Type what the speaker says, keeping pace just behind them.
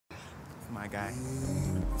my guy.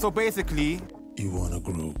 So basically, you wanna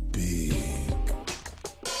grow big.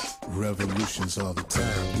 Revolutions all the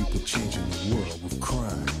time. People changing the world with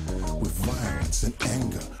crime, with violence and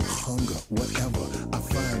anger, hunger, whatever. I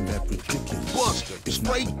find that ridiculous. Buster, it's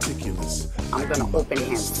straight. not ridiculous. I'm gonna open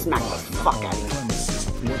hand smack the fuck out of you.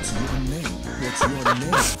 What's your name? What's your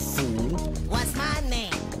name, fool? What's my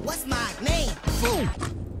name? What's my name, fool?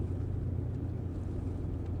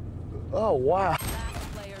 Oh, wow.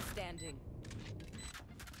 Last player standing.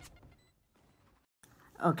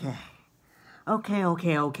 Okay.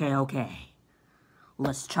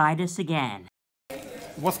 Let's try this again.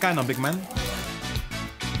 what's kind of big man?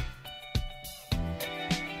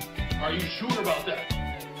 Are you sure about that?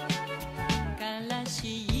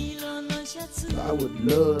 I would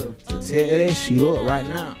love to tear that shit up right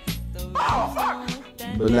now. Oh, fuck!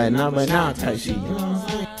 But like not right now type shit, you know what I'm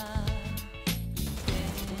saying?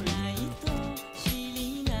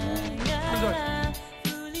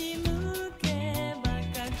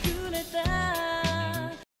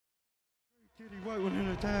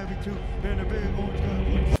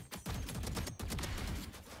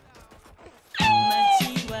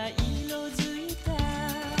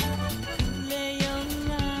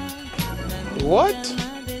 What?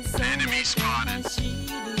 Enemy spotted.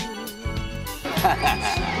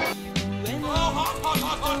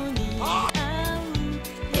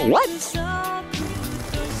 What?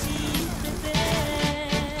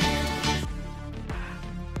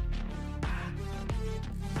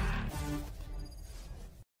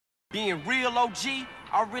 Being real OG,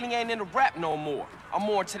 I really ain't into rap no more. I'm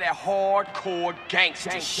more into that hardcore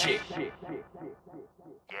gangster shit. Still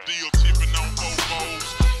tipping on Bobos,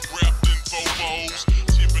 wrapped in Bobos,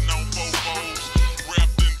 tipping on Bobos,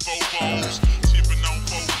 wrapped in Bobos, tipping on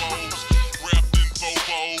Bobos, wrapped in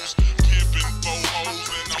Bobos, tipping Bobos,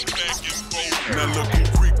 and I'm back in Bobos. Now look who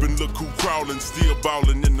creeping, look who crawling, still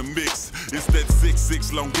ballin' in the mix. It's that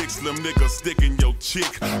 6'6" long dick slim nigga sticking your chick,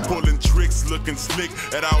 pulling tricks, looking slick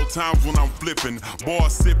at all times when I'm flipping. Bar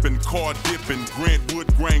sipping, car dipping, Grant Wood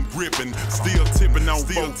grain gripping, still tipping on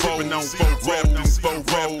Bobos, wrapped in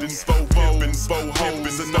Bobos, tipping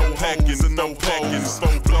Bobos, and no hacking, and no packing,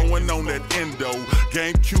 blowing on that endo,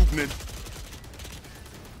 GameCube and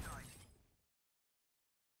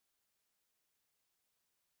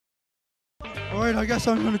Alright, I guess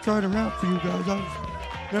I'm gonna try to rap for you guys.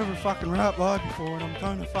 I've never fucking rapped live before and I'm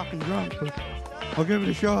kinda fucking drunk, but I'll give it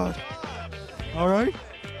a shot. Alright?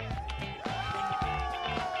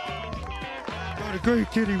 Got a great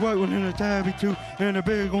kitty white one and a tabby too, and a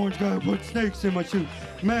big orange guy put snakes in my shoe.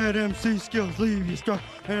 Mad MC skills leave you struck,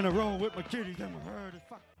 and I roll with my kitties and my heart is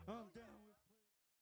fucked.